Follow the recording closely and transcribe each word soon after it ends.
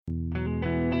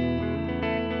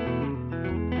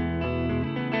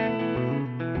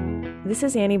This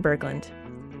is Annie Berglund,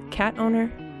 cat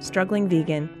owner, struggling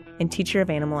vegan, and teacher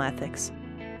of animal ethics.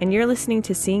 And you're listening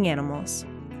to Seeing Animals,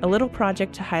 a little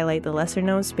project to highlight the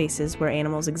lesser-known spaces where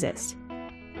animals exist.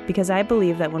 Because I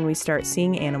believe that when we start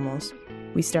seeing animals,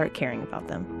 we start caring about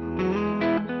them.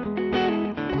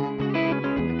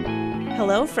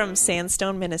 Hello from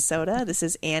Sandstone, Minnesota. This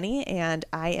is Annie, and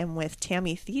I am with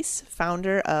Tammy Thies,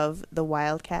 founder of the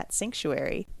Wildcat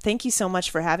Sanctuary. Thank you so much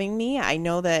for having me. I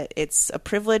know that it's a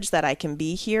privilege that I can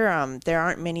be here. There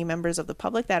aren't many members of the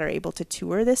public that are able to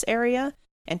tour this area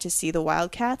and to see the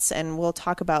wildcats, and we'll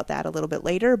talk about that a little bit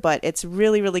later, but it's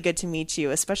really, really good to meet you,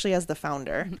 especially as the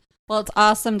founder. Well, it's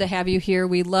awesome to have you here.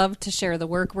 We love to share the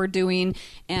work we're doing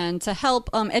and to help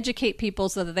educate people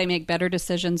so that they make better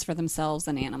decisions for themselves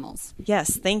and animals.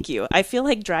 Yes, thank you. I feel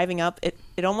like driving up,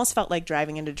 it almost felt like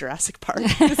driving into Jurassic Park.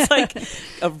 It's like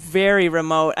a very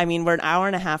remote, we're an hour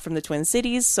and a half from the Twin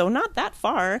Cities, so not that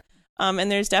far.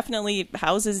 And there's definitely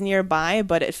houses nearby,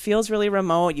 but it feels really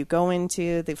remote. You go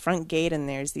into the front gate and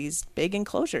there's these big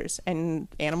enclosures and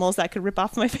animals that could rip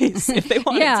off my face if they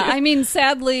wanted to.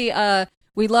 Sadly,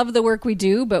 we love the work we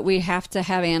do, but we have to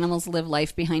have animals live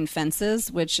life behind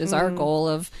fences, which is our goal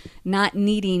of not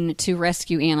needing to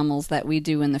rescue animals that we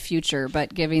do in the future,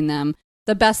 but giving them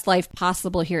the best life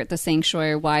possible here at the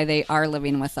sanctuary while they are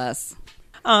living with us.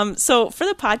 So for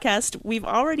the podcast, we've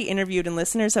already interviewed and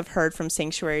listeners have heard from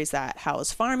sanctuaries that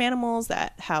house farm animals,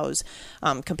 that house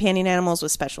companion animals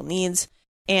with special needs,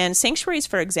 and sanctuaries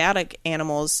for exotic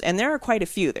animals. And there are quite a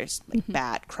few. There's like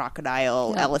bat,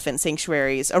 crocodile, elephant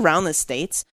sanctuaries around the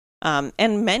states,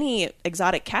 and many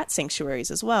exotic cat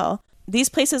sanctuaries as well. These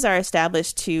places are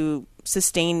established to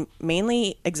sustain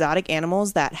mainly exotic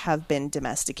animals that have been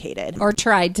domesticated. Or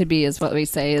tried to be is what we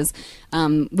say is,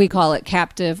 we call it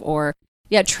captive or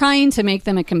trying to make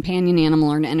them a companion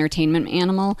animal or an entertainment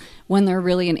animal when they're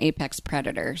really an apex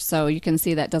predator. So you can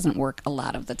see that doesn't work a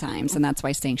lot of the times, and that's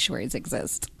why sanctuaries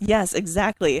exist. Yes,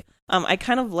 exactly. I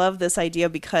kind of love this idea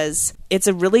because it's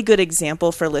a really good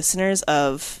example for listeners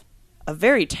of a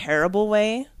very terrible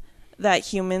way that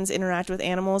humans interact with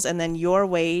animals, and then your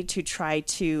way to try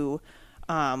to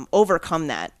overcome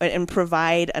that and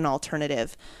provide an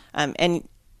alternative. And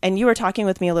you were talking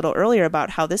with me a little earlier about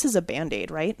how this is a Band-Aid,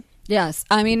 right? Yes.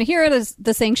 Here at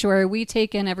the sanctuary, we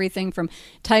take in everything from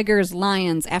tigers,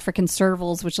 lions, African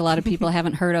servals, which a lot of people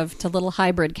haven't heard of, to little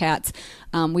hybrid cats.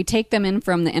 We take them in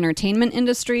from the entertainment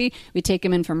industry. We take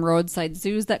them in from roadside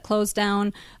zoos that closed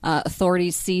down,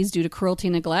 authorities seized due to cruelty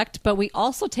and neglect. But we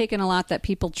also take in a lot that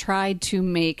people tried to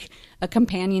make a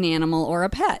companion animal or a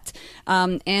pet.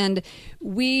 And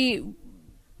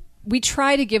we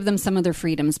try to give them some of their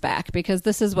freedoms back, because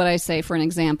this is what I say. For an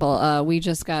example, we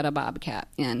just got a bobcat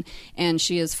in, and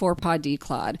she is 4-paw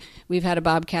declawed. We've had a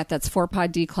bobcat that's 4-paw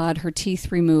declawed, her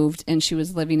teeth removed, and she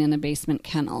was living in a basement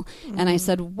kennel. And I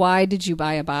said, why did you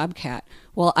buy a bobcat?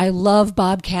 Well, I love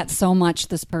bobcats so much,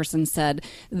 this person said.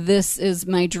 This is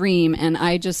my dream, and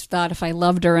I just thought if I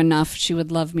loved her enough, she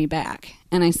would love me back.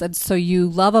 And I said, so you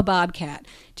love a bobcat.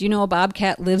 Do you know a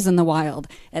bobcat lives in the wild?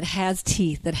 It has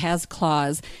teeth. It has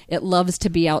claws. It loves to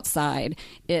be outside.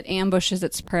 It ambushes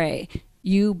its prey.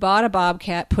 You bought a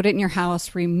bobcat, put it in your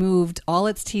house, removed all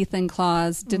its teeth and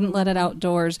claws, didn't let it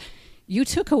outdoors. You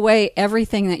took away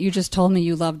everything that you just told me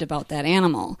you loved about that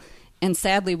animal. And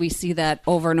sadly, we see that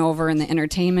over and over in the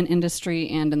entertainment industry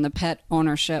and in the pet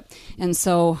ownership. And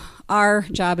so our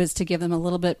job is to give them a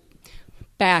little bit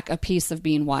back, a piece of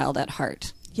being wild at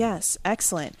heart. Yes,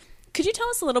 excellent. Could you tell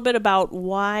us a little bit about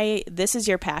why this is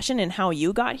your passion and how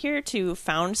you got here to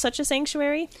found such a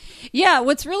sanctuary? Yeah,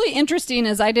 what's really interesting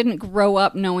is I didn't grow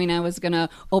up knowing I was going to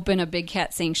open a big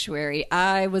cat sanctuary.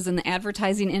 I was in the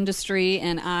advertising industry,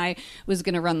 and I was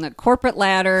going to run the corporate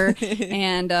ladder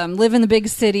and live in the big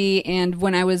city. And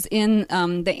when I was in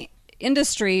the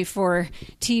industry for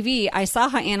TV, I saw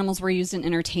how animals were used in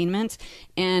entertainment,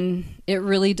 and it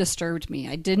really disturbed me.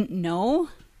 I didn't know.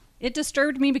 It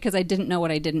disturbed me because I didn't know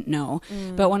what I didn't know.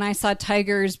 But when I saw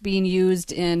tigers being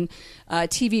used in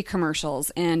TV commercials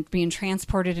and being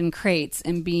transported in crates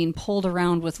and being pulled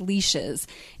around with leashes,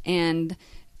 and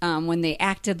when they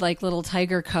acted like little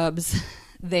tiger cubs,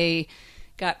 they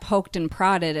got poked and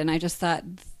prodded, and I just thought,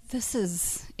 this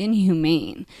is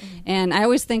inhumane. And I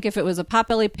always think if it was a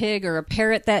potbelly pig or a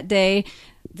parrot that day,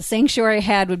 the sanctuary I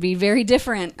had would be very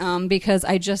different, because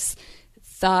I just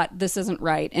thought this isn't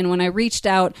right. And when I reached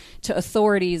out to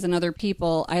authorities and other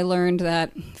people, I learned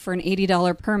that for an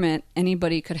 $80 permit,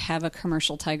 anybody could have a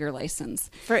commercial tiger license.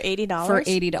 For $80? For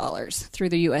 $80 through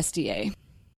the USDA.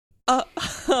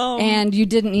 And you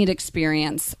didn't need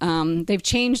experience. They've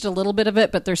changed a little bit of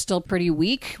it, but they're still pretty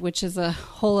weak, which is a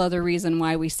whole other reason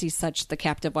why we see such the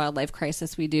captive wildlife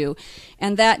crisis we do.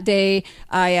 And that day,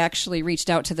 I actually reached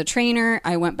out to the trainer.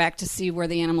 I went back to see where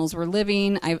the animals were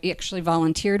living. I actually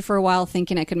volunteered for a while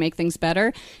thinking I could make things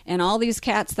better. And all these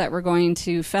cats that were going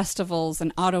to festivals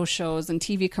and auto shows and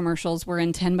TV commercials were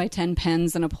in 10 by 10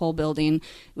 pens in a pole building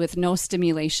with no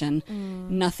stimulation,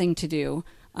 nothing to do.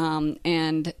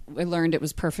 And I learned it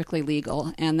was perfectly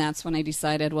legal. And that's when I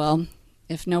decided, well,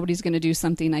 if nobody's going to do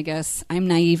something, I guess I'm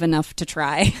naive enough to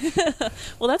try.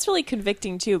 Well, that's really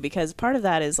convicting too, because part of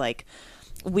that is like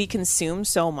we consume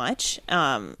so much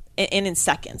and in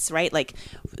seconds, right? Like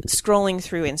scrolling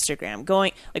through Instagram,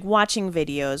 going like watching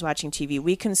videos, watching TV.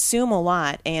 We consume a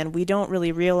lot and we don't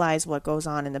really realize what goes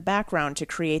on in the background to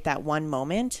create that one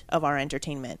moment of our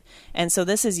entertainment. And so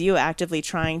this is you actively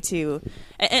trying to,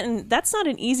 and that's not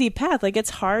an easy path. Like it's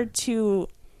hard to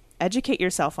educate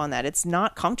yourself on that. It's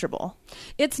not comfortable.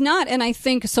 It's not. And I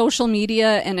think social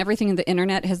media and everything in the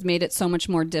internet has made it so much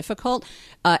more difficult.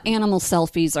 Animal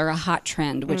selfies are a hot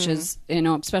trend, which is,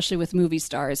 especially with movie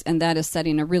stars. And that is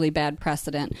setting a really bad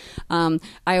precedent. I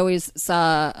always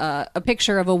saw a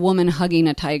picture of a woman hugging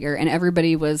a tiger and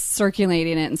everybody was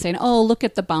circulating it and saying, oh, look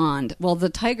at the bond. Well, the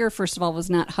tiger, first of all, was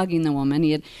not hugging the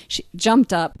woman. She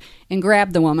jumped up and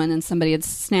grabbed the woman and somebody had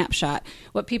snapshot.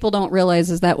 What people don't realize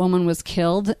is that woman was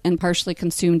killed and partially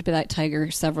consumed by that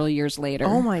tiger several years later.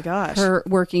 Oh my gosh. Her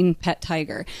working pet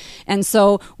tiger. And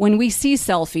so when we see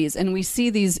selfies and we see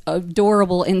these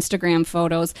adorable Instagram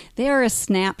photos, they are a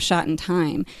snapshot in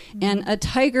time. And a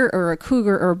tiger or a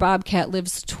cougar or a bobcat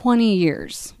lives 20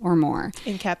 years or more.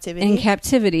 In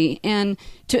captivity. And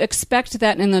to expect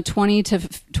that in the 20 to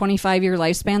 25 year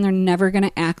lifespan, they're never going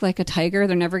to act like a tiger.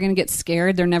 They're never going to get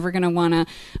scared. They're never going to want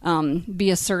to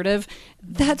be assertive.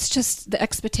 That's just, the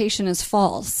expectation is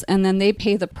false. And then they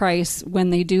pay the price when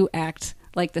they do act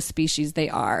like the species they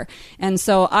are. And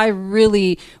so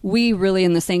we really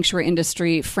in the sanctuary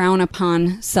industry frown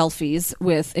upon selfies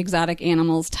with exotic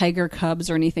animals, tiger cubs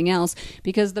or anything else,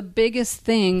 because the biggest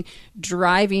thing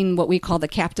driving what we call the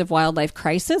captive wildlife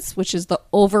crisis, which is the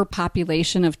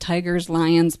overpopulation of tigers,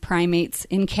 lions, primates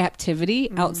in captivity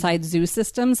outside zoo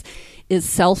systems, is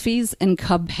selfies and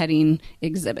cub petting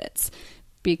exhibits.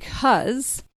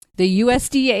 Because the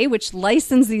USDA, which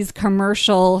license these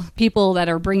commercial people that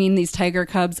are bringing these tiger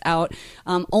cubs out,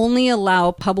 only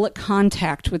allow public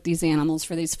contact with these animals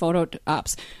for these photo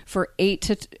ops for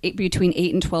between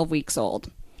 8 and 12 weeks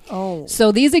old. Oh.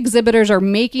 So these exhibitors are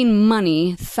making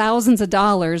money, thousands of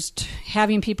dollars,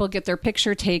 having people get their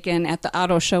picture taken at the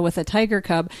auto show with a tiger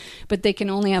cub, but they can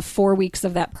only have 4 weeks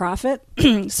of that profit.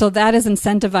 So that has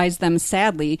incentivized them,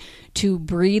 sadly, to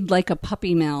breed like a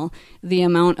puppy mill the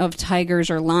amount of tigers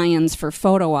or lions for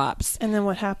photo ops. And then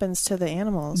what happens to the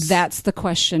animals? That's the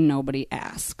question nobody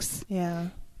asks. Yeah.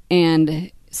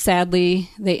 And sadly,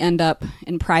 they end up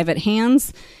in private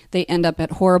hands. They end up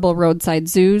at horrible roadside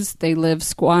zoos. They live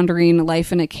squandering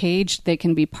life in a cage. They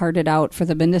can be parted out for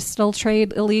the medicinal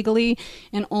trade illegally,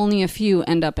 and only a few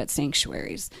end up at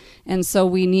sanctuaries. And so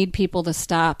we need people to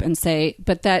stop and say,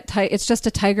 but it's just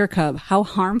a tiger cub. How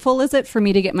harmful is it for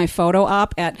me to get my photo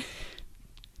op at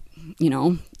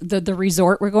the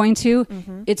resort we're going to?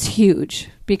 Mm-hmm. It's huge,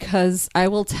 because I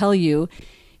will tell you,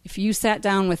 if you sat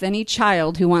down with any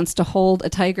child who wants to hold a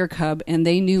tiger cub and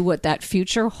they knew what that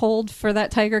future hold for that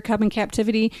tiger cub in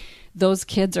captivity, those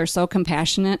kids are so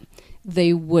compassionate,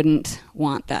 they wouldn't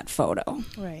want that photo.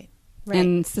 Right.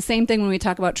 And it's the same thing when we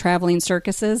talk about traveling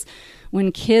circuses.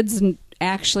 When kids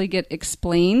actually get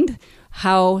explained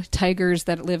how tigers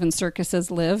that live in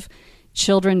circuses live,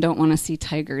 children don't want to see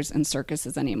tigers in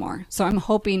circuses anymore. So I'm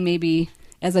hoping maybe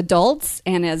as adults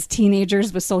and as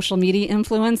teenagers with social media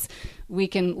influence, we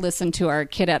can listen to our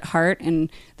kid at heart, and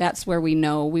that's where we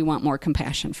know we want more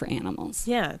compassion for animals.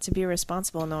 Yeah, to be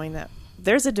responsible, knowing that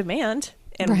there's a demand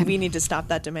and we need to stop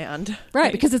that demand.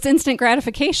 Right, because it's instant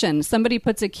gratification. Somebody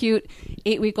puts a cute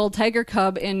 8-week-old tiger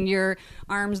cub in your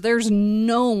arms. There's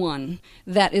no one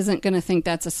that isn't going to think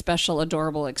that's a special,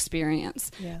 adorable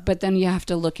experience. Yeah. But then you have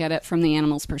to look at it from the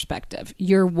animal's perspective.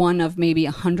 You're one of maybe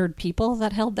 100 people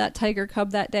that held that tiger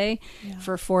cub that day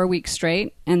for 4 weeks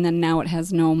straight, and then now it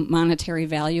has no monetary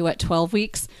value at 12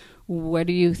 weeks. What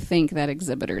do you think that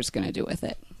exhibitor is going to do with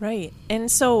it? Right. And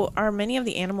so are many of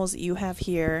the animals that you have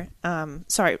here,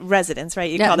 residents, right?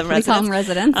 You call them residents. We call them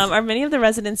residents. Are many of the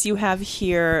residents you have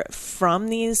here from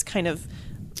these kind of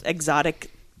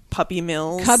exotic puppy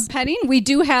mills? Cub petting. We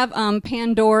do have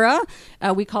Pandora.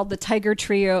 We called the Tiger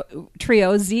Trio.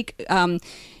 Zeke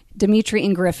Dimitri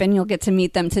and Griffin, you'll get to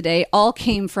meet them today, all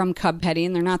came from cub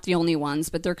petting. They're not the only ones,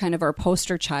 but they're kind of our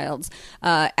poster childs.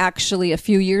 Actually, a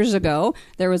few years ago,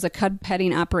 there was a cub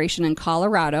petting operation in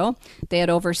Colorado. They had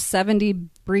over 70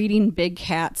 breeding big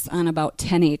cats on about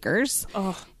 10 acres.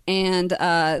 Oh. And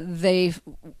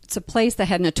it's a place that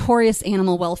had notorious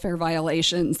animal welfare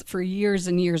violations for years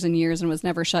and years and years and was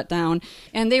never shut down.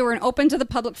 And they were an open to the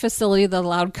public facility that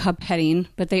allowed cub petting,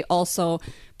 but they also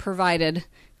provided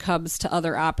cubs to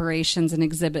other operations and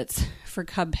exhibits for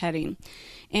cub petting.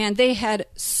 And they had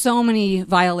so many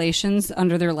violations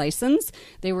under their license.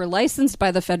 They were licensed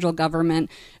by the federal government,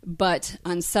 but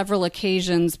on several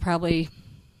occasions, probably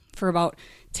for about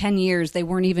 10 years, they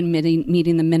weren't even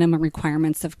meeting the minimum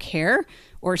requirements of care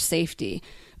or safety.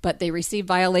 But they received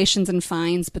violations and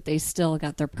fines, but they still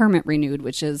got their permit renewed,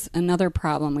 which is another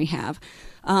problem we have.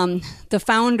 The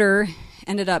founder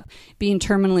ended up being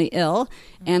terminally ill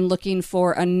and looking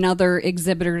for another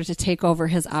exhibitor to take over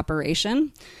his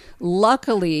operation.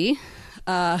 Luckily,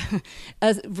 a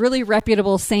really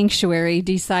reputable sanctuary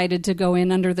decided to go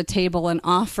in under the table and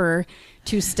offer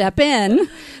to step in,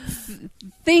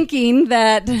 thinking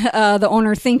that the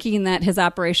owner thinking that his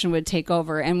operation would take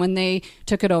over. And when they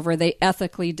took it over, they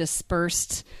ethically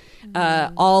dispersed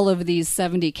all of these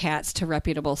 70 cats to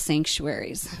reputable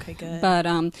sanctuaries. Okay, good. But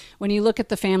when you look at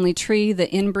the family tree,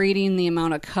 the inbreeding, the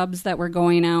amount of cubs that were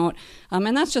going out,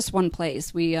 and that's just one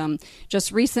place. We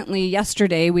just recently,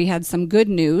 yesterday, we had some good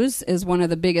news. Is one of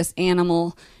the biggest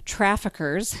animal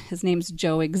traffickers. His name's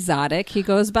Joe Exotic, he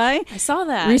goes by. I saw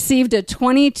that. Received a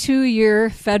 22-year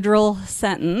federal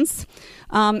sentence.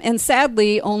 And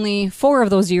sadly, only 4 of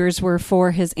those years were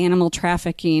for his animal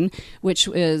trafficking, which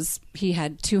is he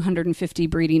had 250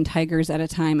 breeding tigers at a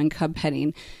time and cub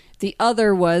petting. The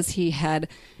other was he had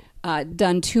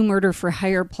done 2 murder for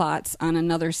hire plots on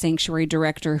another sanctuary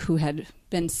director who had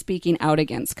been speaking out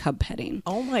against cub petting.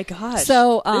 Oh my gosh.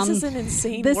 So this is an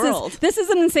insane world. This is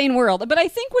an insane world. But I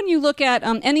think when you look at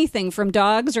anything from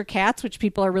dogs or cats, which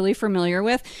people are really familiar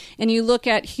with, and you look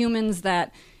at humans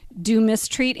that do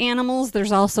mistreat animals,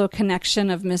 there's also a connection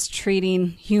of mistreating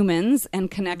humans and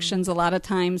connections a lot of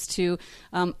times to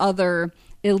other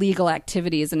illegal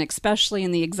activities, and especially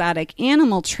in the exotic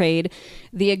animal trade.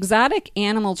 The exotic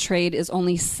animal trade is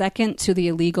only second to the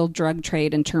illegal drug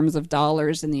trade in terms of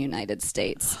dollars in the United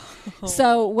States.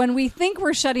 So when we think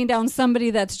we're shutting down somebody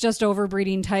that's just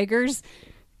overbreeding tigers,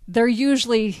 they're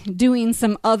usually doing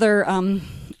some other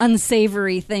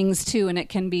unsavory things too, and it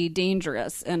can be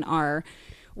dangerous in our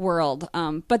world.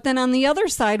 But then on the other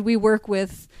side, we work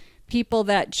with people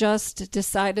that just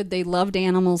decided they loved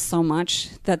animals so much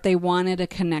that they wanted a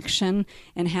connection,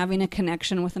 and having a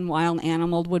connection with a wild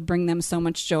animal would bring them so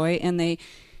much joy, and they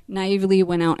naively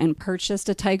went out and purchased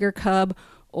a tiger cub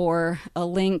or a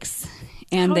lynx.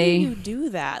 And How do you do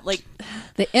that? Like,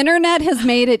 the internet has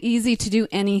made it easy to do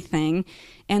anything,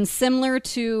 and similar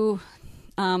to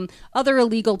other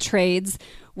illegal trades,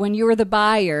 when you're the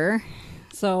buyer.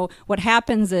 So what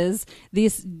happens is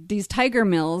these tiger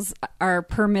mills are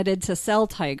permitted to sell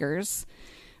tigers,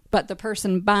 but the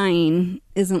person buying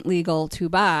isn't legal to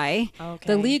buy. Okay.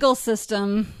 The legal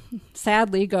system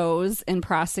sadly goes and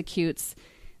prosecutes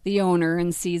the owner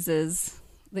and seizes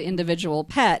the individual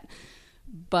pet,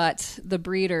 but the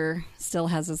breeder still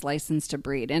has his license to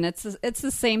breed. And it's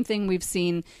the same thing we've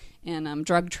seen in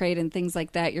drug trade and things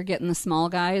like that. You're getting the small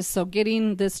guys. So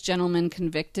getting this gentleman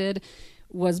convicted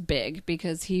was big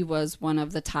because he was one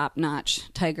of the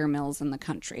top-notch tiger mills in the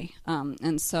country.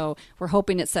 And so we're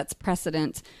hoping it sets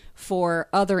precedent for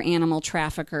other animal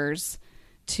traffickers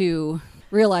to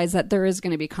realize that there is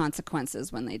going to be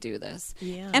consequences when they do this.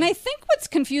 Yeah. And I think what's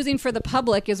confusing for the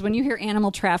public is when you hear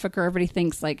animal trafficker, everybody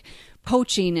thinks like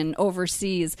poaching and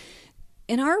overseas.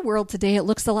 In our world today, it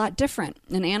looks a lot different.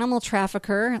 An animal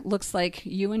trafficker looks like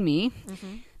you and me.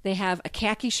 Mm-hmm. They have a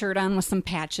khaki shirt on with some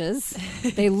patches.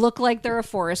 They look like they're a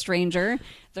forest ranger.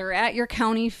 They're at your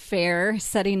county fair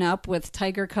setting up with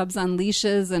tiger cubs on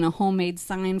leashes and a homemade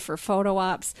sign for photo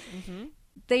ops. Mm-hmm.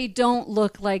 They don't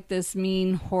look like this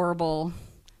mean, horrible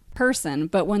person.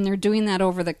 But when they're doing that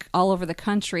all over the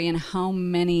country, and how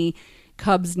many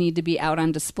cubs need to be out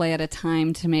on display at a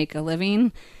time to make a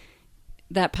living,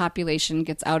 that population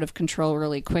gets out of control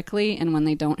really quickly. And when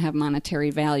they don't have monetary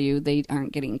value, they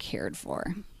aren't getting cared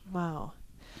for. Wow.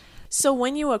 So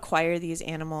when you acquire these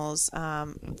animals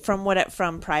from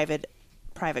private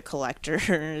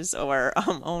collectors or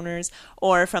owners,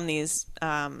 or from these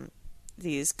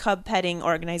cub petting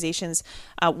organizations,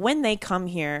 when they come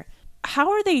here,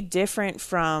 how are they different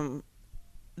from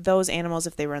those animals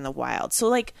if they were in the wild? So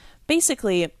like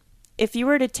basically, if you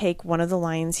were to take one of the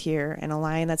lions here and a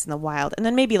lion that's in the wild, and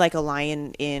then maybe like a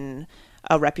lion in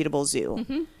a reputable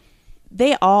zoo,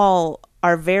 they all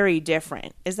are very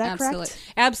different. Is that correct?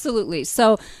 Absolutely.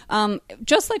 So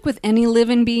just like with any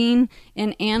living being,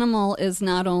 an animal is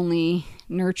not only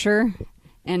nurture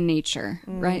and nature,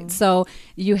 right? So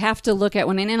you have to look at,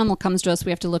 when an animal comes to us,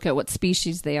 we have to look at what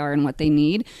species they are and what they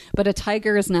need. But a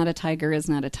tiger is not a tiger is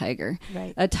not a tiger.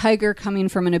 Right. A tiger coming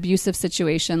from an abusive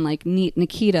situation like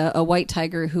Nikita, a white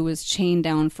tiger who was chained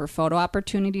down for photo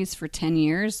opportunities for 10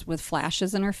 years with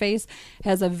flashes in her face,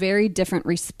 has a very different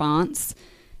response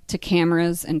to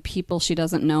cameras and people she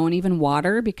doesn't know, and even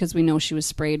water, because we know she was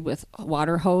sprayed with a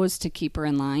water hose to keep her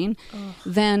in line,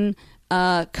 than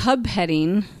a cub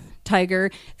petting tiger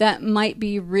that might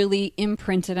be really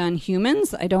imprinted on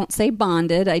humans. I don't say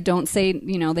bonded. I don't say,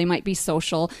 they might be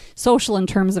social in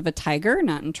terms of a tiger,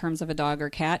 not in terms of a dog or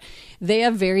cat. They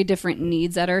have very different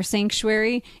needs at our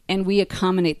sanctuary, and we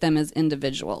accommodate them as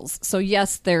individuals. So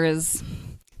yes,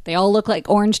 they all look like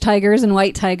orange tigers and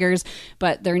white tigers,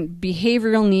 but their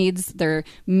behavioral needs, their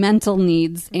mental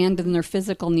needs, and then their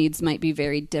physical needs might be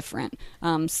very different.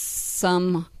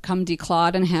 Some come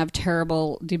declawed and have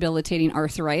terrible, debilitating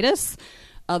arthritis.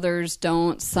 Others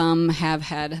don't. Some have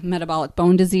had metabolic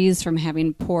bone disease from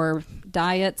having poor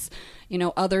diets.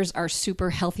 Others are super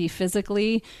healthy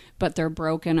physically, but they're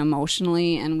broken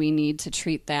emotionally, and we need to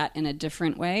treat that in a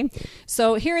different way.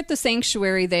 So here at the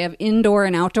sanctuary, they have indoor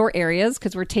and outdoor areas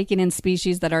because we're taking in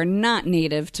species that are not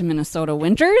native to Minnesota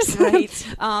winters. Right.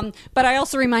 But I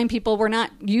also remind people we're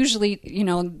not usually,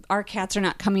 our cats are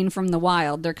not coming from the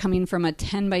wild. They're coming from a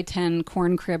 10 by 10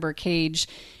 corn crib or cage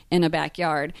in a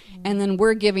backyard, and then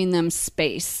we're giving them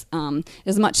space,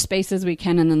 as much space as we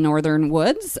can in the northern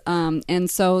woods, and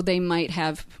so they might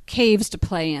have caves to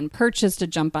play in, perches to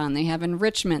jump on, they have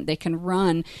enrichment, they can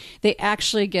run, they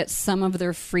actually get some of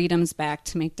their freedoms back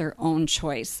to make their own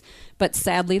choice. But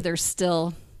sadly, they're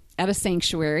still at a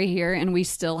sanctuary here, and we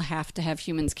still have to have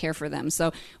humans care for them.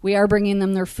 So we are bringing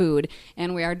them their food,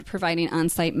 and we are providing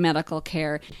on-site medical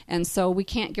care. And so we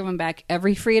can't give them back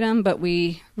every freedom, but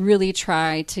we really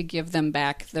try to give them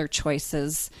back their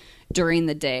choices during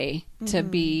the day to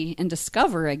be and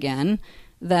discover again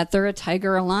that they're a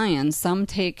tiger or a lion. Some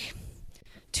take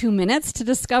 2 minutes to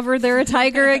discover they're a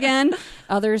tiger again.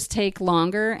 Others take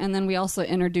longer. And then we also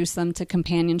introduce them to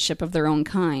companionship of their own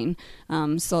kind,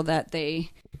 so that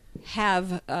they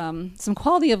have some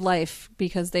quality of life,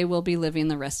 because they will be living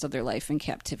the rest of their life in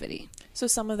captivity. So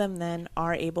some of them then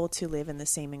are able to live in the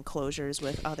same enclosures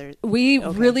with others? We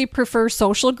really prefer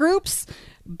social groups,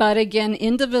 but again,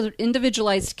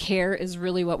 individualized care is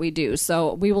really what we do.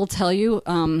 So we will tell you,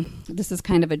 this is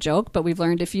kind of a joke, but we've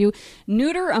learned if you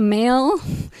neuter a male,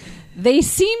 they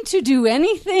seem to do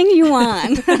anything you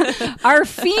want. Our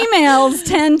females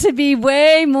tend to be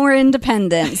way more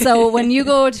independent. So when you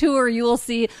go tour, you will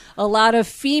see a lot of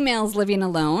females living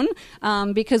alone,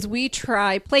 because we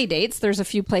try play dates. There's a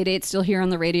few play dates still here on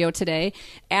the radio today.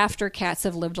 After cats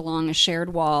have lived along a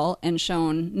shared wall and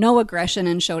shown no aggression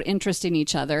and showed interest in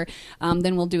each other,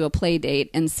 then we'll do a play date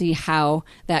and see how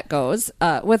that goes.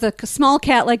 With a small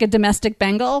cat like a domestic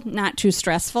Bengal, not too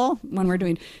stressful. When we're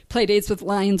doing play dates with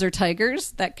lions or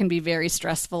tigers, that can be very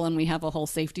stressful, and we have a whole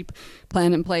safety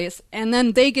plan in place. And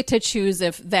then they get to choose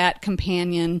if that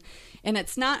companion, and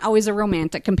it's not always a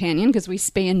romantic companion because we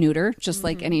spay and neuter just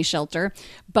like any shelter,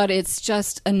 but it's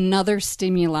just another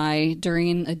stimuli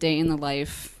during a day in the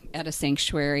life at a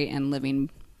sanctuary and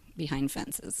living behind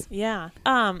fences. Yeah.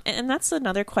 And that's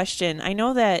another question. I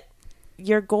know that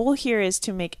your goal here is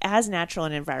to make as natural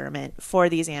an environment for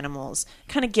these animals,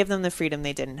 kind of give them the freedom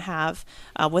they didn't have,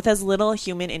 with as little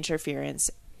human interference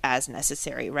as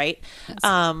necessary, right?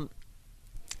 Yes.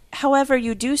 However,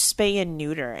 you do spay and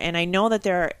neuter, and I know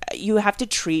that you have to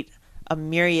treat a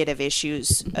myriad of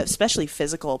issues, especially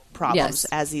physical problems,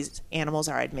 as these animals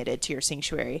are admitted to your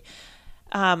sanctuary.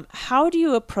 How do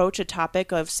you approach a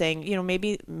topic of saying,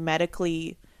 maybe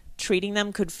medically treating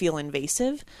them could feel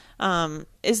invasive?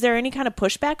 Is there any kind of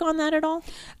pushback on that at all?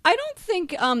 I don't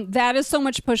think that is so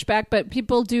much pushback, but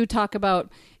people do talk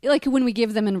about, like when we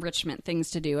give them enrichment things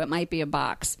to do, it might be a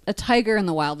box. A tiger in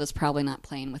the wild is probably not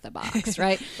playing with a box,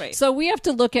 right? Right. So we have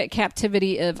to look at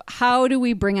captivity of how do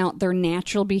we bring out their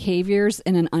natural behaviors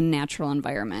in an unnatural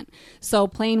environment. So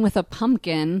playing with a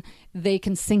pumpkin they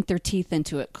can sink their teeth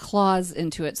into it, claws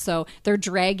into it. So they're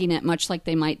dragging it much like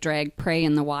they might drag prey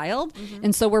in the wild.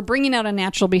 And so we're bringing out a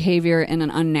natural behavior in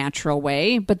an unnatural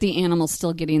way, but the animal's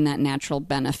still getting that natural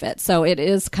benefit. So it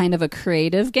is kind of a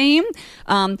creative game.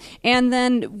 And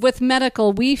then with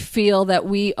medical, we feel that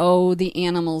we owe the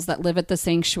animals that live at the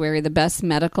sanctuary the best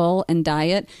medical and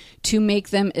diet to make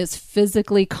them as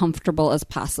physically comfortable as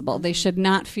possible. They should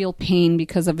not feel pain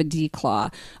because of a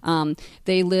declaw.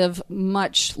 They live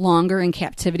much longer in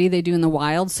captivity they do in the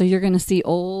wild, so you're going to see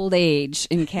old age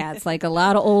in cats, like a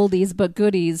lot of oldies but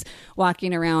goodies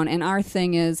walking around. And our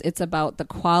thing is, it's about the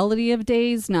quality of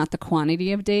days, not the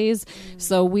quantity of days.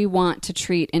 So we want to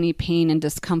treat any pain and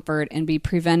discomfort and be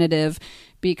preventative,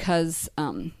 because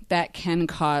that can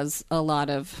cause a lot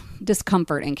of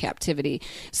discomfort in captivity.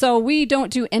 So we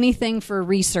don't do anything for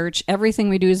research. Everything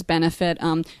we do is benefit.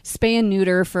 Spay and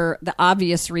neuter for the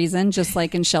obvious reason, just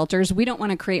like in shelters. We don't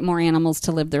want to create more animals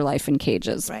to live their life in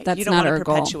cages. Right. That's you don't not want our to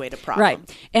goal. perpetuate a problem.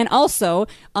 Right. And also,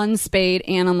 unspayed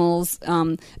animals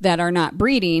that are not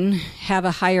breeding have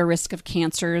a higher risk of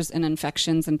cancers and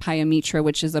infections and pyometra,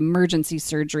 which is emergency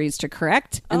surgeries to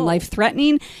correct and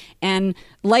life-threatening. And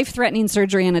life-threatening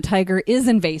surgery on a tiger is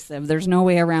invasive. There's no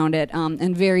way around it,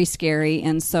 and very scary.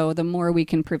 And so the more we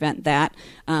can prevent that,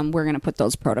 we're going to put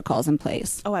those protocols in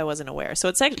place. Oh, I wasn't aware. So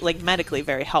it's like medically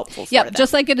very helpful for Yeah, them.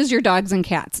 just like it is your dogs and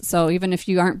cats. So even if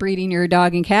you aren't breeding your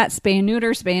dog and cat, spay and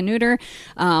neuter,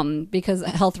 because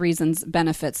health reasons,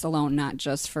 benefits alone, not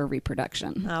just for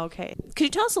reproduction. Okay. Could you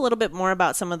tell us a little bit more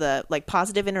about some of the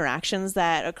positive interactions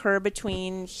that occur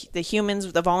between the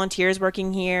humans, the volunteers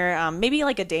working here? Maybe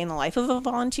like a day in the life of a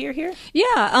volunteer here?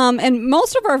 Yeah, and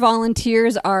most of our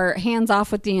volunteers are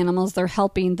hands-off with the animals. They're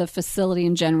helping the facility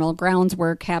in general, grounds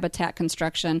work, habitat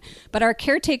construction. But our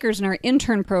caretakers in our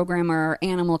intern program are our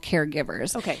animal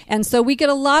caregivers. Okay. And so we get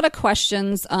a lot of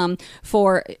questions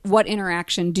for what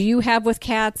interaction do you have with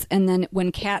cats? And then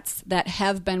when cats that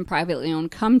have been privately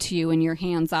owned come to you and you're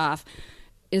hands-off,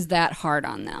 is that hard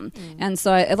on them? And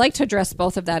so I'd like to address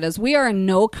both of that. As we are a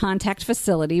no-contact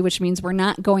facility, which means we're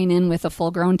not going in with a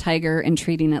full-grown tiger and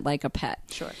treating it like a pet.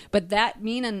 Sure. But that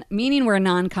meaning we're a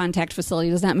non-contact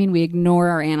facility does not mean we ignore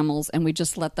our animals and we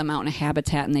just let them out in a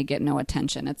habitat and they get no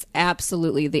attention. It's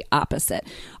absolutely the opposite.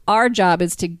 Our job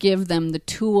is to give them the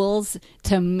tools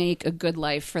to make a good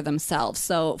life for themselves.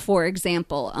 So, for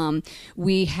example,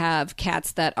 we have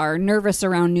cats that are nervous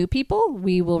around new people.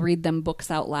 We will read them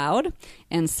books out loud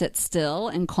and sit still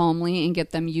and calmly and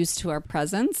get them used to our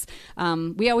presence.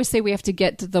 We always say we have to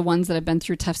get the ones that have been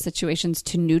through tough situations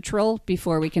to neutral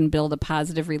before we can build a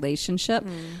positive relationship.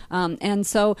 And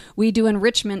so we do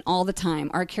enrichment all the time.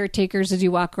 Our caretakers, as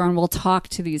you walk around, will talk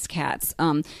to these cats.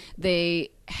 They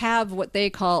have what they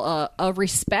call a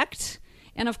respect.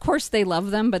 And of course they love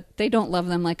them, but they don't love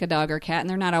them like a dog or cat, and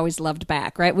they're not always loved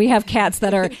back, right? We have cats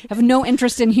that have no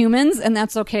interest in humans, and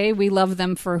that's okay. We love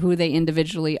them for who they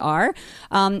individually are.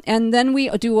 And then we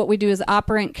do what we do is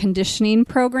operant conditioning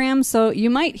program. So you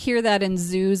might hear that in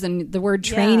zoos, and the word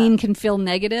training can feel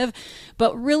negative,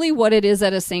 but really what it is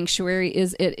at a sanctuary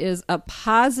is it is a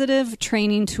positive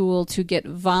training tool to get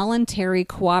voluntary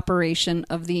cooperation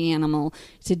of the animal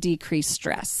to decrease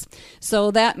stress.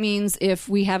 So that means if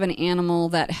we have an animal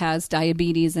that has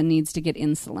diabetes and needs to get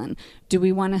insulin, do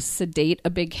we want to sedate a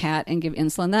big cat and give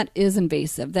insulin? That is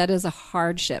invasive. That is a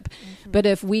hardship. But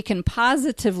if we can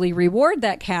positively reward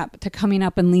that cat to coming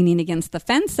up and leaning against the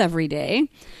fence every day,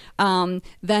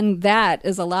 then that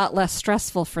is a lot less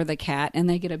stressful for the cat, and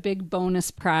they get a big bonus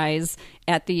prize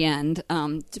at the end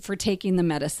for taking the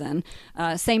medicine.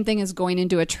 Same thing as going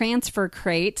into a transfer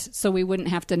crate, so we wouldn't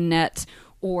have to net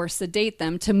or sedate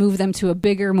them to move them to a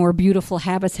bigger, more beautiful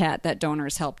habitat that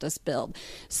donors helped us build.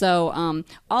 So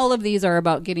all of these are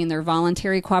about getting their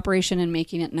voluntary cooperation and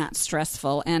making it not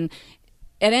stressful. And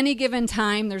at any given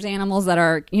time, there's animals that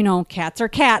are, cats are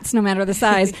cats, no matter the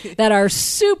size, that are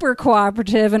super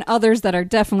cooperative, and others that are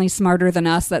definitely smarter than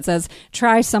us that says,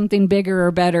 try something bigger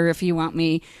or better if you want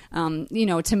me,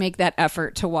 to make that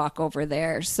effort to walk over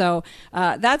there. So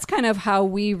that's kind of how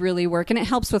we really work. And it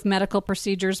helps with medical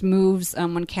procedures, moves,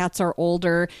 when cats are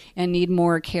older and need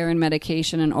more care and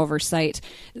medication and oversight.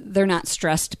 They're not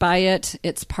stressed by it.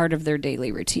 It's part of their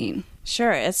daily routine.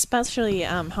 Sure, especially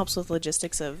helps with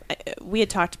logistics of. We had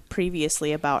talked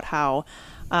previously about how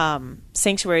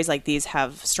sanctuaries like these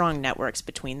have strong networks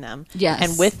between them. Yes.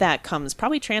 And with that comes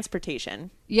probably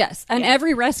transportation. Yes. And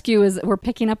every rescue we're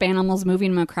picking up animals,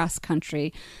 moving them across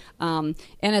country. And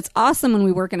it's awesome when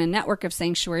we work in a network of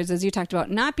sanctuaries, as you talked about,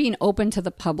 not being open to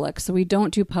the public. So we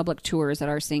don't do public tours at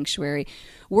our sanctuary.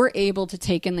 We're able to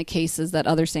take in the cases that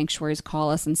other sanctuaries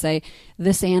call us and say,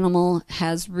 this animal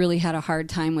has really had a hard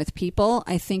time with people.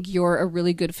 I think you're a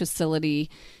really good facility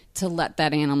to let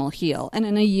that animal heal. And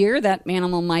in a year, that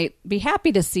animal might be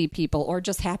happy to see people or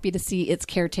just happy to see its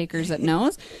caretakers it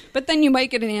knows. But then you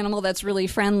might get an animal that's really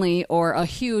friendly, or a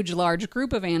huge, large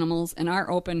group of animals, and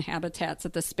our open habitats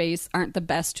at the space aren't the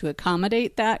best to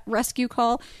accommodate that rescue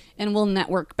call, and we'll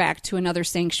network back to another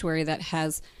sanctuary that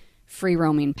has free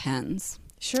roaming pens.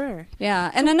 Sure.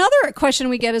 Yeah. And another question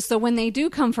we get is, so when they do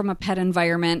come from a pet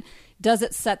environment, does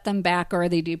it set them back, or are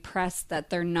they depressed that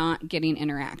they're not getting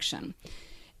interaction?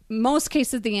 Most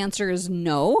cases, the answer is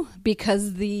no,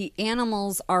 because the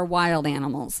animals are wild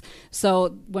animals.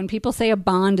 So when people say a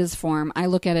bond is formed, I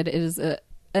look at it as a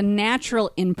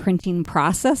natural imprinting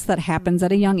process that happens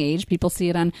at a young age. People see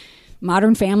it on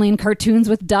Modern Family and cartoons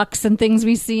with ducks and things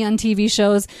we see on TV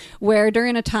shows, where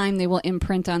during a time they will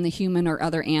imprint on the human or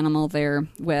other animal they're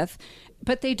with,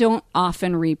 but they don't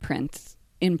often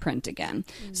imprint again.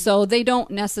 So they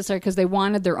don't necessarily, because they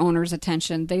wanted their owner's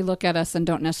attention, they look at us and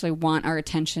don't necessarily want our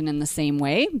attention in the same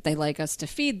way. They like us to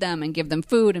feed them and give them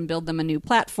food and build them a new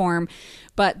platform,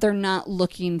 but they're not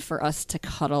looking for us to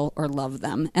cuddle or love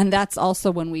them. And that's also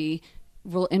when we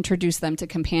will introduce them to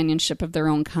companionship of their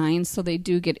own kind, so they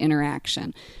do get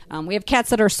interaction. We have cats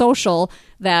that are social,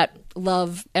 that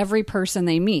love every person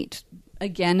they meet.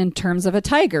 Again, in terms of a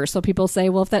tiger. So people say,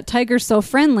 well, if that tiger's so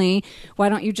friendly, why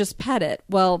don't you just pet it?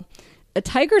 Well, a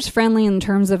tiger's friendly in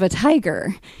terms of a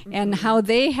tiger, and how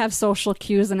they have social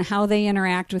cues and how they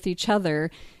interact with each other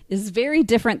is very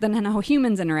different than how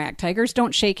humans interact. Tigers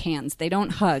don't shake hands. They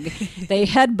don't hug. They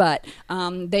headbutt.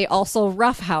 They also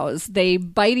roughhouse. They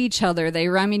bite each other.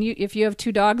 If you have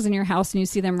two dogs in your house and you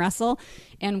see them wrestle,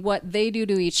 and what they do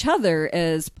to each other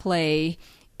is play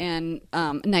and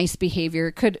nice behavior,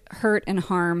 could hurt and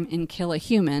harm and kill a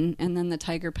human, and then the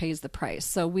tiger pays the price.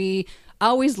 So we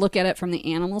always look at it from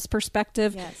the animal's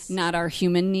perspective, not our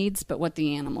human needs, but what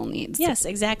the animal needs. Yes,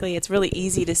 exactly. It's really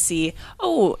easy to see,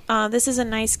 this is a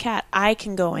nice cat. I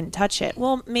can go and touch it.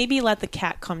 Well, maybe let the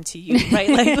cat come to you, right?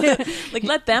 Like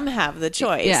let them have the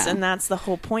choice. Yeah. And that's the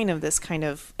whole point of this kind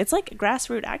of, it's like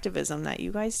grassroots activism that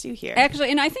you guys do here.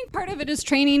 Actually, and I think part of it is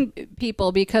training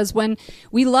people, because when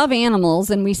we love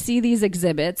animals and we see these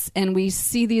exhibits and we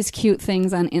see these cute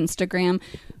things on Instagram,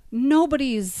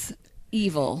 nobody's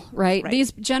evil, right?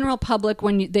 These general public,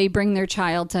 when they bring their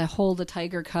child to hold a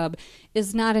tiger cub,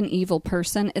 is not an evil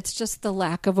person. It's just the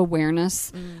lack of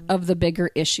awareness of the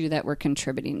bigger issue that we're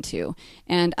contributing to.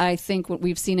 And I think what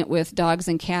we've seen it with dogs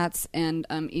and cats and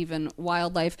even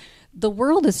wildlife, the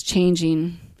world is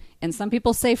changing. And some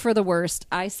people say for the worst.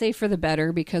 I say for the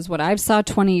better, because what I saw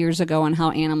 20 years ago and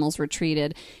how animals were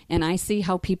treated, and I see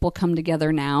how people come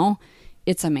together now,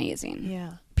 it's amazing.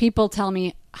 Yeah. People tell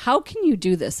me, how can you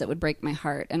do this? It would break my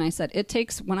heart. And I said, it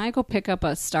takes, when I go pick up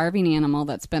a starving animal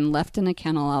that's been left in a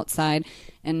kennel outside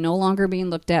and no longer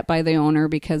being looked at by the owner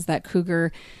because that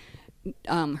cougar,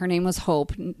 her name was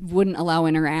Hope, wouldn't allow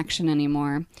interaction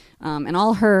anymore. And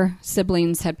all her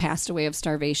siblings had passed away of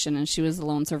starvation, and she was the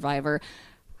lone survivor.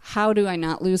 How do I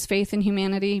not lose faith in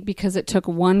humanity? Because it took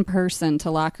one person to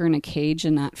lock her in a cage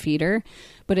and not feed her,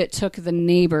 but it took the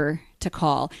neighbor to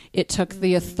call. It took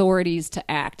the authorities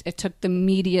to act. It took the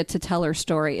media to tell her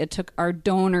story. It took our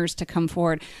donors to come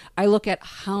forward. I look at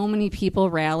how many people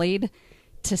rallied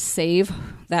to save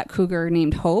that cougar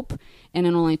named Hope, and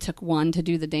it only took one to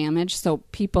do the damage. So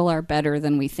people are better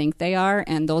than we think they are,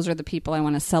 and those are the people I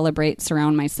want to celebrate,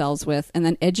 surround myself with, and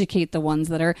then educate the ones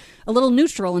that are a little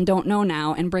neutral and don't know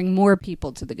now, and bring more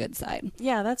people to the good side.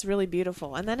 Yeah, that's really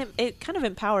beautiful. And then it kind of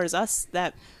empowers us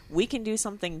that we can do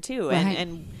something too. Right.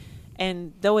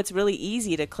 And though it's really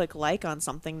easy to click like on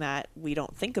something that we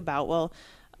don't think about, well,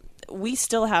 we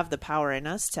still have the power in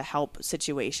us to help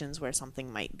situations where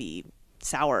something might be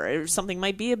sour or something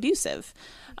might be abusive.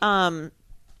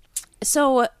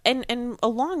 So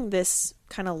along this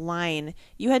kind of line,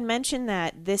 you had mentioned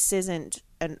that this isn't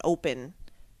an open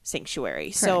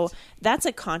sanctuary. Correct. So that's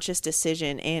a conscious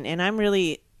decision. And I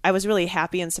was really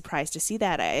happy and surprised to see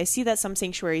that. I see that some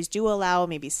sanctuaries do allow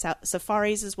maybe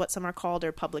safaris is what some are called,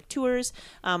 or public tours.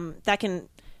 That can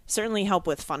certainly help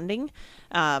with funding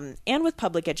and with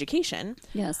public education.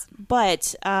 Yes.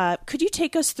 But could you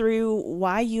take us through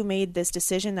why you made this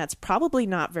decision that's probably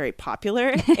not very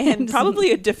popular and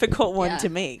probably a difficult one to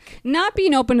make? Not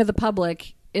being open to the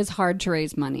public is hard to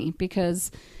raise money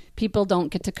because people don't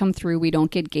get to come through. We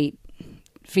don't get gate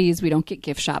fees. We don't get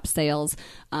gift shop sales.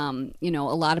 A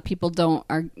lot of people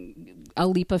are a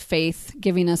leap of faith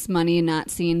giving us money and not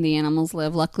seeing the animals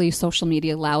live. Luckily, social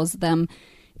media allows them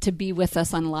to be with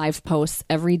us on live posts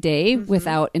every day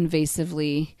without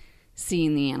invasively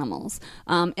seeing the animals.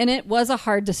 And it was a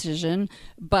hard decision,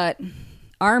 but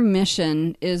our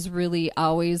mission is really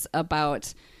always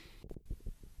about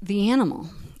the animal.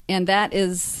 And that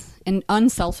is an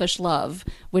unselfish love,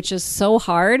 which is so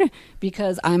hard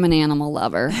because I'm an animal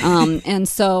lover. And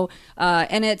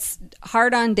it's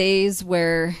hard on days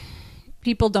where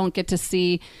people don't get to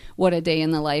see what a day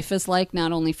in the life is like,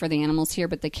 not only for the animals here,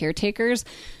 but the caretakers.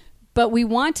 But we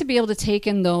want to be able to take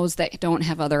in those that don't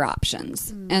have other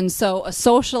options. And so a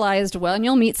socialized, and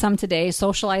you'll meet some today,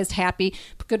 socialized, happy,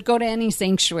 could go to any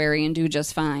sanctuary and do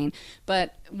just fine.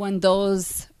 But when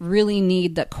those really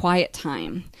need that quiet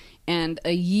time and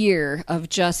a year of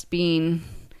just being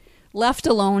left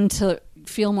alone to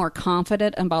feel more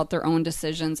confident about their own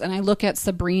decisions. And I look at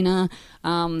Sabrina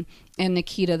and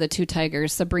Nikita, the two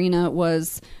tigers. Sabrina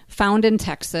was found in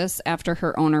Texas after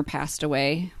her owner passed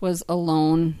away, was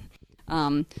alone,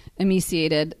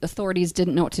 emaciated. Authorities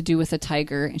didn't know what to do with a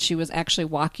tiger, and she was actually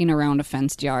walking around a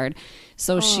fenced yard.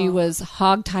 So she was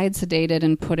hog-tied, sedated,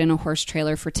 and put in a horse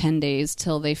trailer for 10 days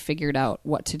till they figured out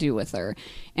what to do with her.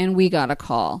 And we got a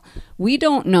call. We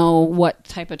don't know what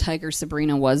type of tiger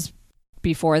Sabrina was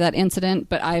before that incident,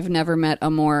 but I've never met a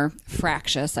more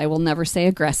fractious, I will never say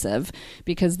aggressive,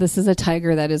 because this is a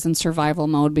tiger that is in survival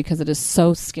mode because it is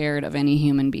so scared of any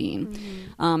human being.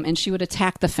 And she would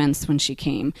attack the fence when she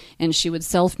came, and she would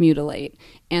self-mutilate.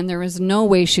 And there was no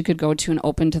way she could go to an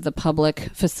open to the public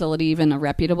facility, even a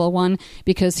reputable one,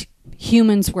 because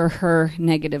humans were her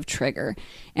negative trigger.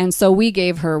 And so we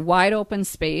gave her wide open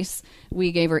space.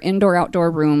 We gave her indoor-outdoor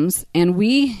rooms, and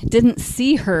we didn't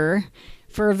see her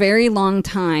for a very long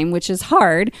time, which is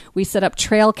hard. We set up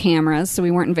trail cameras so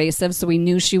we weren't invasive, so we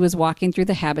knew she was walking through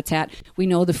the habitat. We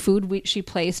know the food she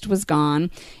placed was gone.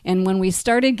 And when we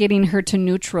started getting her to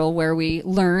neutral, where we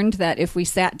learned that if we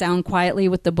sat down quietly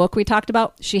with the book we talked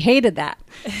about, she hated that.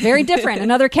 Very different.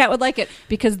 Another cat would like it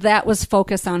because that was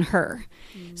focus on her.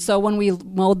 So when we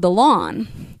mowed the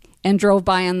lawn and drove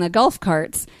by on the golf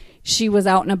carts, she was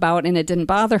out and about and it didn't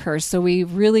bother her. So we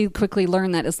really quickly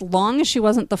learned that as long as she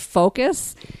wasn't the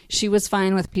focus, she was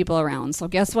fine with people around. So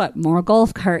guess what? More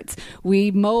golf carts.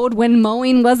 We mowed when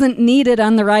mowing wasn't needed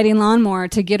on the riding lawnmower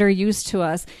to get her used to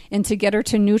us and to get her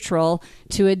to neutral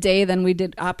to a day. Then we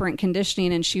did operant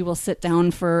conditioning, and she will sit down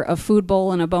for a food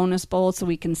bowl and a bonus bowl so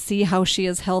we can see how she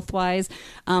is health-wise.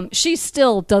 She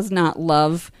still does not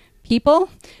love people,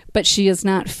 but she is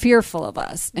not fearful of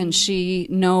us, and she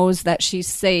knows that she's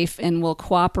safe and will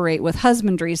cooperate with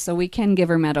husbandry, so we can give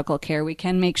her medical care. We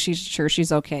can make sure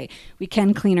she's okay. We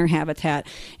can clean her habitat.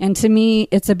 And to me,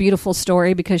 it's a beautiful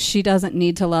story because she doesn't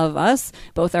need to love us.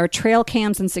 Both our trail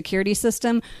cams and security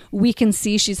system, we can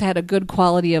see she's had a good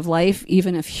quality of life,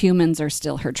 even if humans are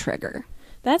still her trigger.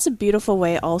 That's a beautiful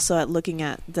way also at looking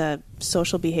at the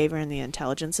social behavior and the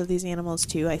intelligence of these animals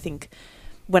too. I think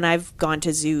when I've gone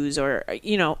to zoos or,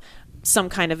 some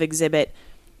kind of exhibit,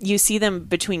 you see them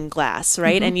between glass,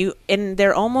 right? And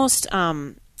they're almost,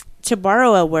 to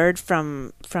borrow a word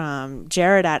from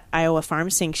Jared at Iowa Farm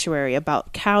Sanctuary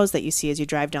about cows that you see as you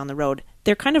drive down the road,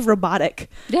 they're kind of robotic.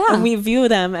 Yeah. And we view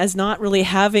them as not really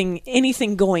having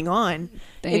anything going on.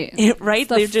 Right?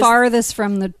 They're just farthest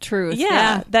from the truth.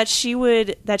 Yeah. That she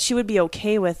would be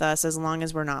okay with us as long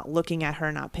as we're not looking at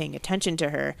her, not paying attention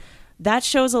to her. That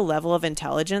shows a level of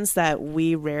intelligence that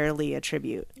we rarely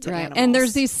attribute to animals. And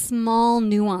there's these small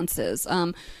nuances.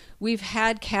 We've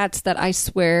had cats that I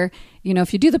swear,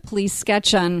 if you do the police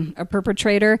sketch on a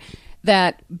perpetrator,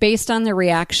 that based on the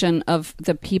reaction of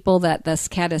the people that this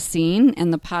cat has seen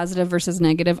and the positive versus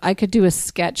negative, I could do a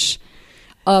sketch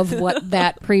of what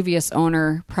that previous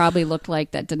owner probably looked like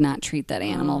that did not treat that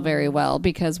animal very well,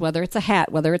 because whether it's a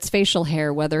hat, whether it's facial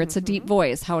hair, whether it's a deep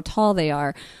voice, how tall they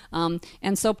are. And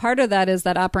so part of that is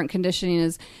that operant conditioning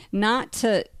is not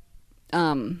to...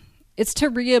 it's to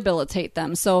rehabilitate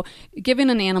them. So giving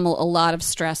an animal a lot of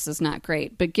stress is not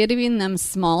great, but giving them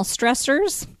small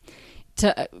stressors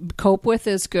to cope with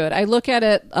is good. I look at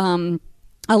it...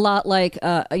 a lot like,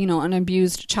 an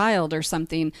abused child or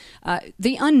something.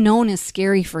 The unknown is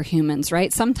scary for humans,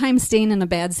 right? Sometimes staying in a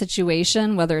bad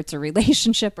situation, whether it's a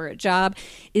relationship or a job,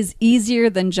 is easier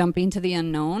than jumping to the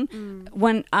unknown.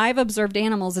 When I've observed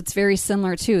animals, it's very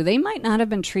similar too. They might not have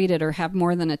been treated or have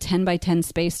more than a 10 by 10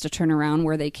 space to turn around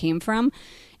where they came from.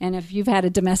 And if you've had a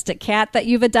domestic cat that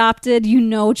you've adopted,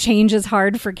 change is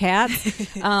hard for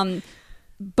cats.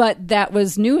 but that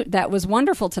was new. That was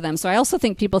wonderful to them. So I also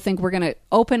think people think we're going to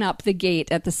open up the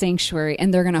gate at the sanctuary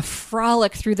and they're going to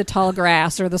frolic through the tall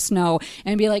grass or the snow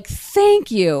and be like,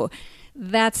 thank you.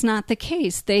 That's not the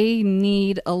case. They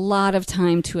need a lot of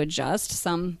time to adjust,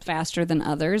 some faster than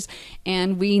others,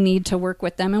 and we need to work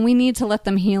with them and we need to let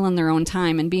them heal in their own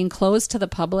time. And being closed to the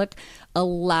public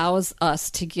allows us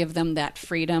to give them that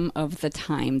freedom of the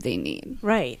time they need.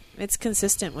 Right. It's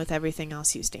consistent with everything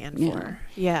else you stand for.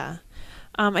 Yeah.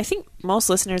 I think most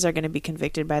listeners are going to be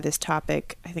convicted by this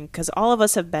topic, I think, because all of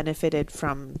us have benefited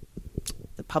from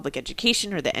the public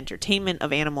education or the entertainment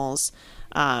of animals.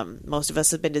 Most of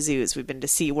us have been to zoos. We've been to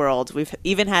SeaWorld. We've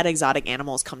even had exotic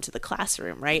animals come to the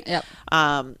classroom, right? Yep.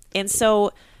 And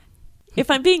so if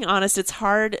I'm being honest, it's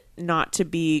hard not to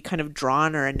be kind of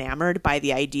drawn or enamored by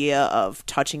the idea of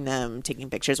touching them, taking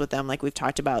pictures with them, like we've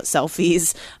talked about,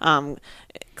 selfies.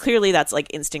 Clearly, that's like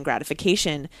instant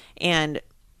gratification. And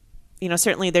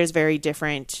certainly there's very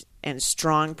different and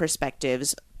strong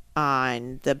perspectives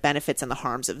on the benefits and the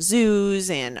harms of zoos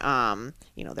and,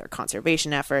 their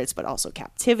conservation efforts, but also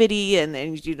captivity. And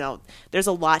then, there's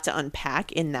a lot to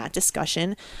unpack in that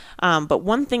discussion. But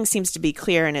one thing seems to be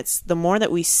clear, and it's the more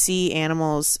that we see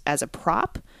animals as a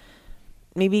prop,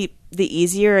 maybe the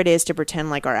easier it is to pretend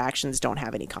like our actions don't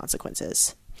have any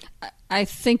consequences. I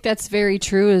think that's very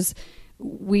true.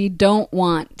 We don't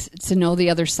want to know the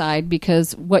other side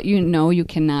because what you know, you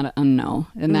cannot unknow.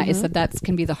 And that is that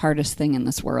can be the hardest thing in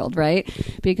this world, right?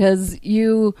 Because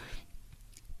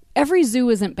every zoo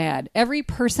isn't bad. Every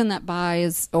person that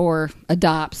buys or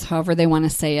adopts, however they want to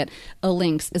say it, a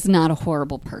lynx is not a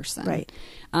horrible person. Right.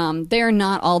 They're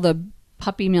not all the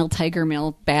puppy mill, tiger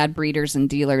mill, bad breeders and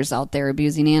dealers out there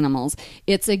abusing animals.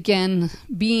 It's, again,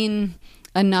 being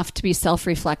enough to be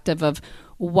self-reflective of,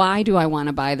 why do I want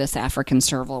to buy this African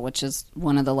serval, which is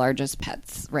one of the largest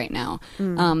pets right now?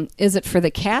 Is it for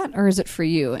the cat or is it for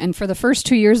you? And for the first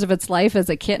 2 years of its life as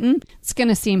a kitten, it's going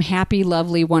to seem happy,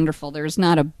 lovely, wonderful. There's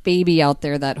not a baby out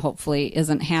there that hopefully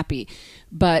isn't happy.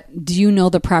 But do you know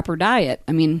the proper diet?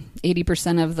 I mean,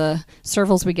 80% of the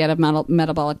servals we get have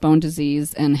metabolic bone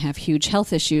disease and have huge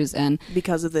health issues. And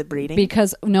because of the breeding?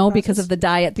 Because of the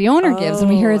diet the owner gives. And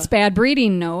we hear it's bad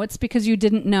breeding. No, it's because you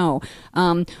didn't know.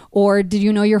 Or did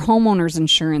you know your homeowner's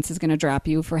insurance is going to drop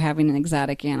you for having an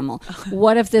exotic animal?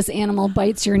 What if this animal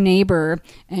bites your neighbor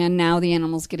and now the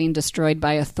animal's getting destroyed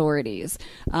by authorities?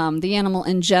 The animal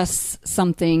ingests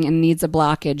something and needs a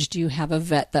blockage. Do you have a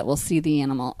vet that will see the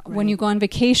animal? Right. When you go on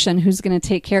vacation, who's going to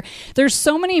take care? There's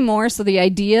so many more. So the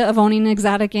idea of owning an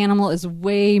exotic animal is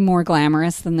way more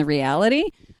glamorous than the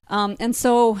reality. And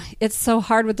so it's so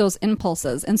hard with those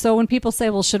impulses. And so when people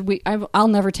say, well, I'll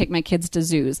never take my kids to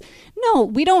zoos. No,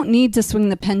 we don't need to swing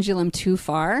the pendulum too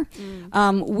far.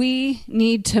 We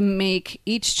need to make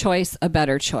each choice a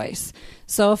better choice.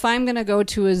 So if I'm going to go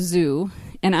to a zoo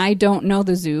and I don't know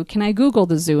the zoo, can I Google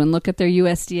the zoo and look at their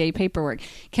USDA paperwork?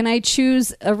 Can I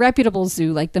choose a reputable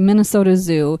zoo like the Minnesota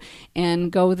Zoo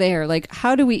and go there? Like,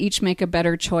 how do we each make a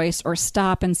better choice or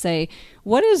stop and say,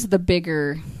 what is the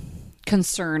bigger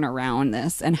concern around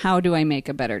this and how do I make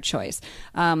a better choice?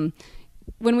 When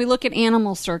we look at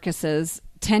animal circuses,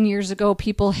 10 years ago,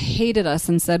 people hated us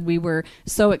and said we were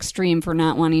so extreme for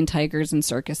not wanting tigers in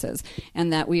circuses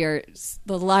and that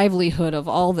the livelihood of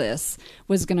all this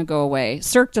was going to go away.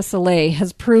 Cirque du Soleil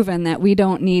has proven that we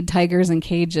don't need tigers in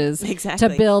cages to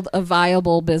build a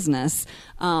viable business.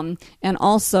 And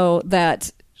also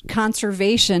that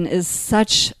conservation is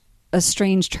such a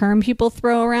strange term people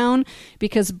throw around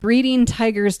because breeding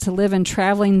tigers to live in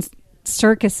traveling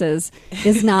circuses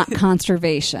is not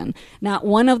conservation. Not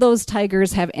one of those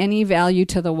tigers have any value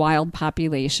to the wild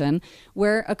population,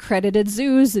 where accredited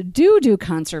zoos do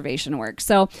conservation work.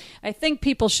 So I think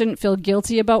people shouldn't feel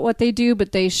guilty about what they do,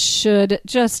 but they should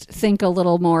just think a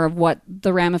little more of what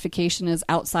the ramification is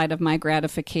outside of my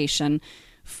gratification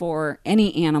for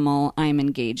any animal I'm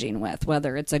engaging with,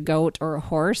 whether it's a goat or a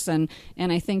horse. And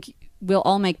I think we'll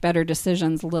all make better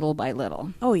decisions little by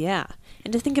little. Oh, yeah.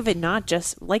 And to think of it not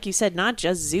just, like you said, not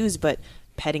just zoos, but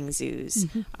petting zoos,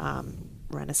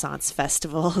 Renaissance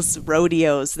festivals,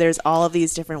 rodeos. There's all of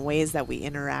these different ways that we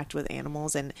interact with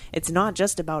animals, and it's not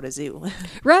just about a zoo.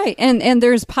 Right. And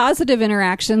there's positive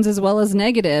interactions as well as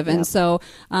negative. Yep. And so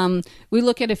we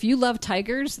look at, if you love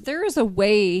tigers, there is a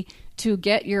way to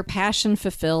get your passion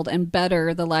fulfilled and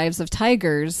better the lives of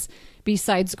tigers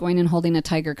besides going and holding a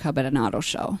tiger cub at an auto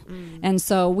show. And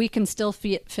so we can still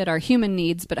fit our human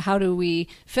needs, but how do we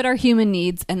fit our human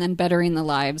needs and then bettering the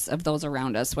lives of those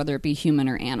around us, whether it be human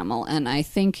or animal? And I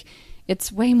think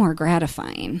it's way more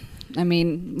gratifying. I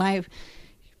mean,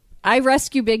 I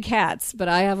rescue big cats, but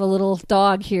I have a little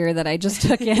dog here that I just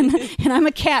took in, and I'm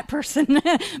a cat person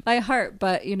by heart.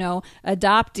 But,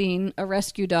 adopting a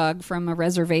rescue dog from a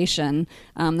reservation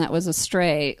that was a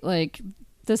stray,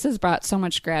 this has brought so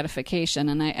much gratification.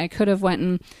 And I could have went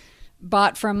and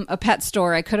bought from a pet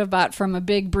store. I could have bought from a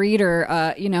big breeder,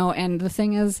 and the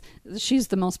thing is, she's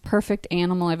the most perfect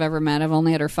animal I've ever met. I've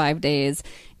only had her 5 days.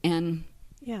 And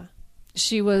yeah.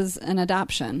 She was an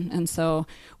adoption. And so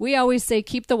we always say,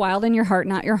 keep the wild in your heart,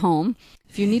 not your home.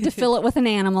 If you need to fill it with an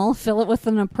animal, fill it with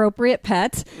an appropriate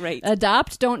pet. Right.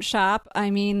 Adopt, don't shop. I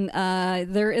mean,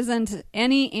 there isn't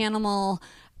any animal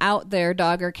out there,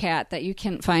 dog or cat, that you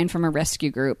can find from a rescue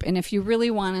group. And if you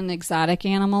really want an exotic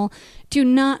animal, do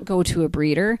not go to a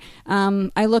breeder.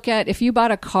 I look at, if you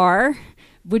bought a car,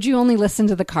 would you only listen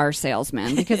to the car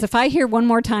salesman? Because if I hear one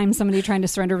more time somebody trying to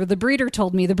surrender, the breeder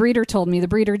told me, the breeder told me, the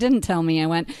breeder didn't tell me, I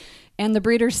went, and the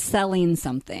breeder's selling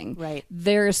something. Right.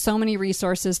 There's so many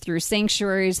resources through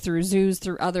sanctuaries, through zoos,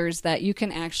 through others that you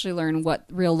can actually learn what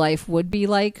real life would be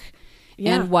like.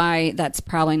 Yeah. And why that's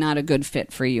probably not a good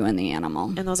fit for you and the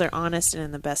animal. And those are honest and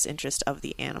in the best interest of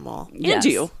the animal. Yes.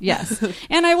 And you. Yes.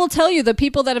 And I will tell you, the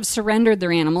people that have surrendered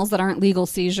their animals that aren't legal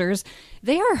seizures,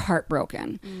 they are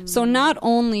heartbroken. So not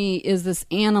only is this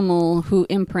animal who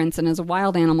imprints and is a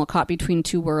wild animal caught between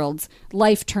two worlds,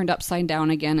 life turned upside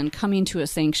down again and coming to a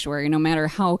sanctuary, no matter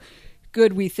how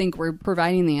good we think we're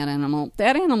providing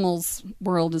that animal's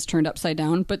world is turned upside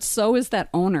down, but so is that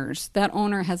owner's. That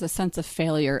owner has a sense of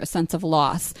failure, a sense of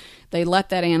loss. They let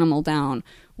that animal down.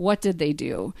 What did they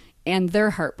do? And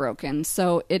they're heartbroken.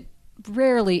 So it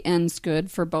rarely ends good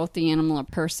for both the animal and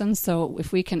person. So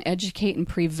if we can educate and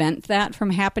prevent that from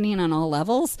happening on all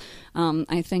levels,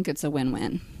 I think it's a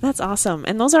win-win. That's awesome.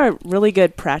 And those are really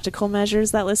good practical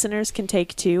measures that listeners can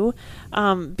take too.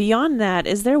 Beyond that,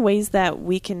 is there ways that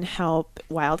we can help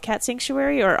Wildcat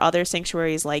Sanctuary or other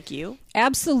sanctuaries like you?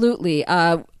 Absolutely.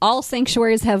 All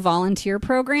sanctuaries have volunteer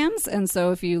programs. And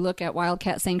so if you look at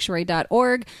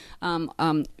wildcatsanctuary.org,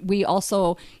 we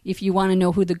also, if you want to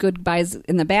know who the good guys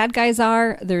and the bad guys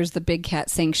are, there's the Big Cat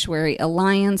Sanctuary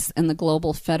Alliance and the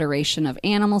Global Federation of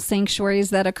Animal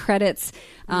Sanctuaries that accredits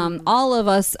all of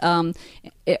us.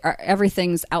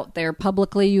 Everything's out there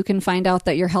publicly. You can find out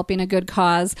that you're helping a good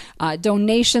cause.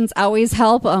 Donations always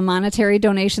help. Monetary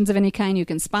donations of any kind. You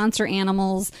can sponsor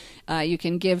animals. You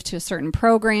can give to certain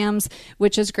programs,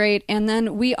 which is great. And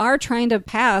then we are trying to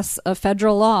pass a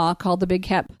federal law called the Big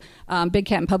Cat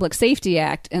and Public Safety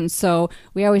Act. And so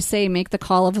we always say, make the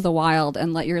call of the wild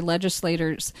and let your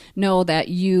legislators know that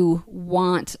you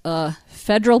want a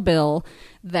federal bill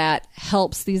that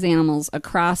helps these animals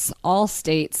across all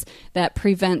states, that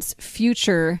prevents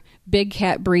future big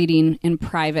cat breeding in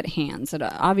private hands. It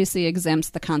obviously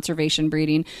exempts the conservation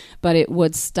breeding, but it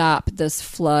would stop this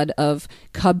flood of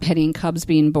cub petting, cubs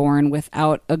being born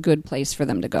without a good place for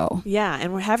them to go. Yeah,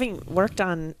 and we're having worked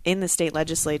on in the state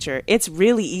legislature, it's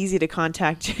really easy to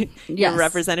contact your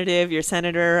representative, your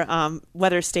senator,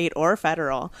 whether state or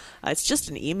federal. It's just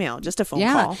an email, just a phone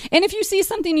call. And if you see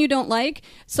something you don't like,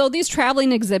 so these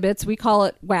traveling exhibits, we call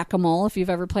it whack-a-mole, if you've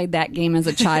ever played that game as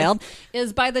a child,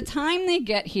 is by the time they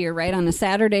get here, right, on a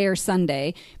Saturday or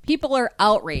Sunday, people are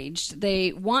outraged.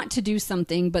 They want to do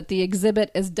something, but the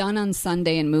exhibit is done on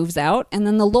Sunday and moves out. And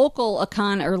then the local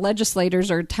or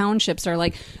legislators or townships are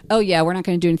like, oh yeah, we're not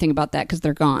going to do anything about that because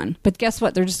they're gone. But guess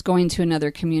what? They're just going to another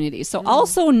community. So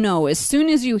also know, as soon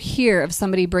as you hear of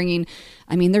somebody bringing,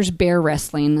 there's bear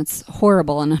wrestling. That's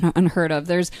horrible and unheard of.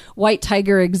 There's white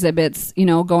tiger exhibits,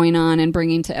 going on and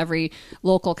bringing to every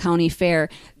local county fair.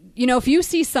 If you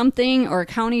see something or a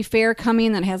county fair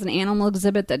coming that has an animal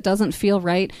exhibit that doesn't feel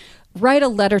right, write a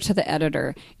letter to the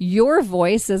editor. Your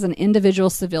voice as an individual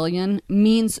civilian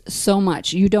means so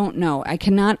much. You don't know. I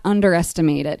cannot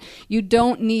underestimate it. You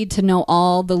don't need to know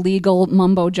all the legal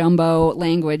mumbo-jumbo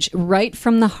language. Write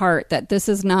from the heart that this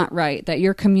is not right, that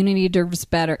your community deserves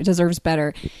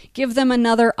better. Give them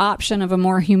another option of a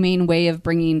more humane way of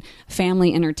bringing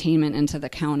family entertainment into the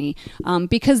county,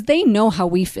 because they know how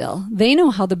we feel. They know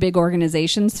how the big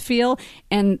organizations feel,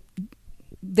 and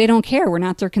they don't care. We're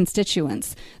not their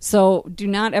constituents. So do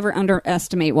not ever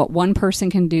underestimate what one person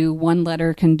can do, one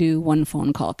letter can do, one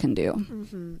phone call can do.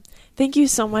 Mm-hmm. Thank you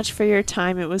so much for your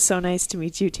time. It was so nice to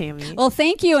meet you, Tammy. Well,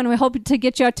 thank you, and we hope to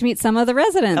get you out to meet some of the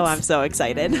residents. Oh, I'm so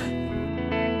excited.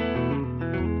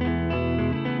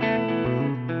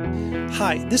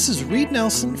 Hi, this is Reed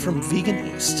Nelson from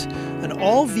Vegan East, an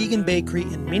all-vegan bakery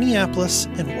in Minneapolis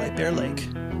and White Bear Lake.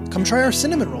 Come try our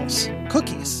cinnamon rolls,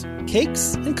 cookies,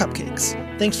 cakes, and cupcakes.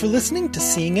 Thanks for listening to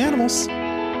Seeing Animals.